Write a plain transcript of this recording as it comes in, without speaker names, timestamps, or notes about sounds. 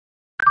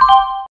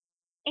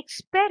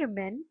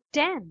Experiment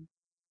 10.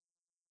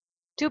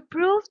 To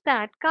prove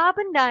that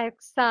carbon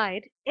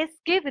dioxide is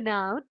given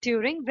out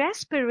during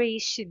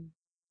respiration.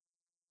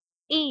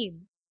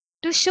 Aim: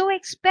 to show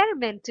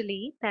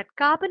experimentally that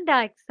carbon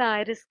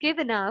dioxide is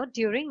given out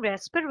during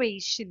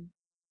respiration.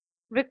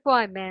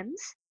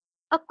 Requirements: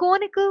 a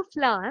conical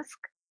flask,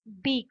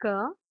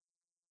 beaker,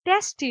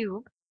 test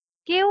tube,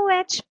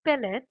 KOH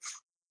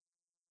pellets,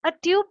 a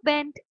tube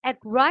bent at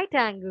right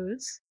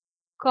angles,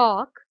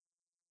 cork,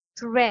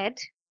 thread,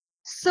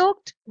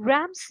 soaked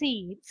gram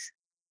seeds,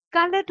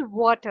 colored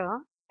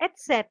water,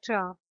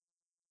 etc.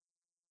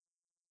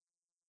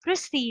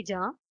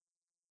 Procedure: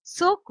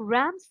 soak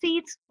gram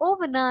seeds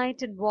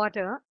overnight in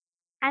water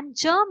and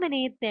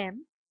germinate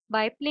them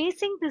by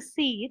placing the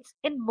seeds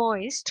in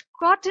moist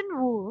cotton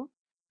wool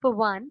for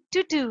 1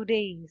 to 2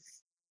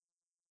 days.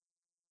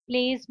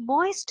 Place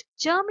moist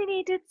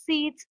germinated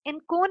seeds in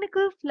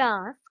conical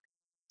flask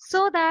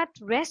so that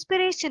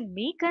respiration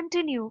may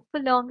continue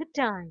for longer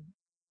time.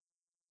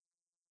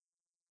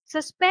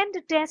 Suspend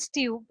a test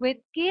tube with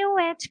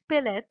KOH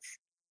pellets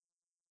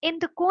in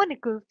the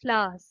conical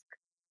flask.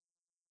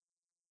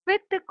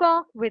 Fit the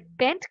cork with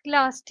bent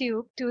glass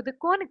tube to the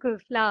conical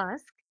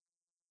flask.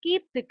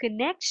 Keep the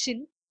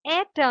connection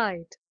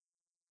airtight.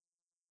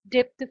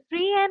 Dip the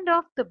free end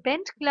of the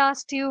bent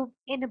glass tube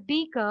in a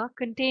beaker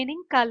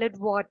containing colored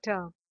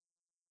water.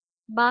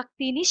 Mark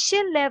the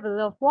initial level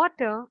of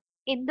water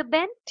in the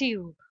bent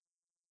tube.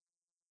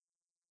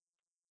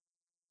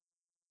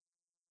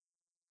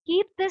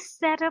 Keep this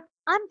setup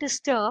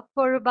undisturbed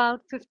for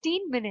about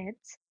 15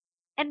 minutes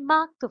and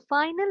mark the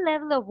final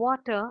level of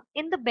water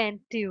in the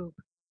bent tube.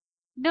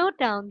 Note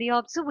down the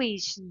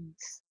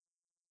observations.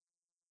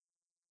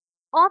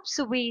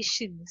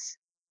 Observations: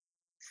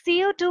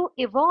 CO2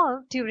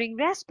 evolved during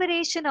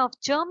respiration of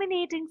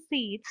germinating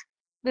seeds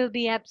will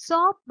be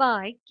absorbed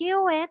by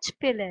KOH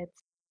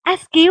pellets.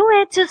 As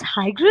KOH is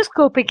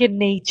hygroscopic in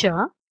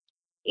nature,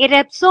 it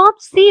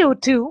absorbs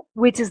CO2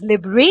 which is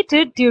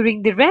liberated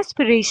during the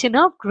respiration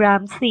of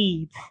gram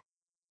seeds.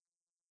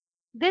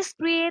 This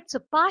creates a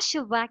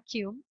partial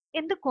vacuum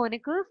in the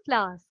conical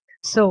flask.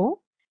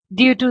 So,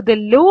 due to the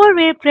lower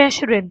air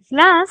pressure in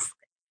flask,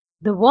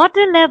 the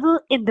water level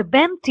in the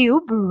bent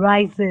tube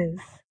rises.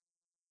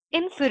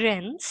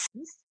 Inference: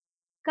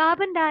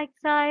 carbon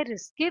dioxide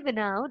is given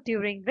out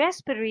during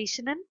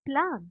respiration in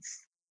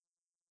plants.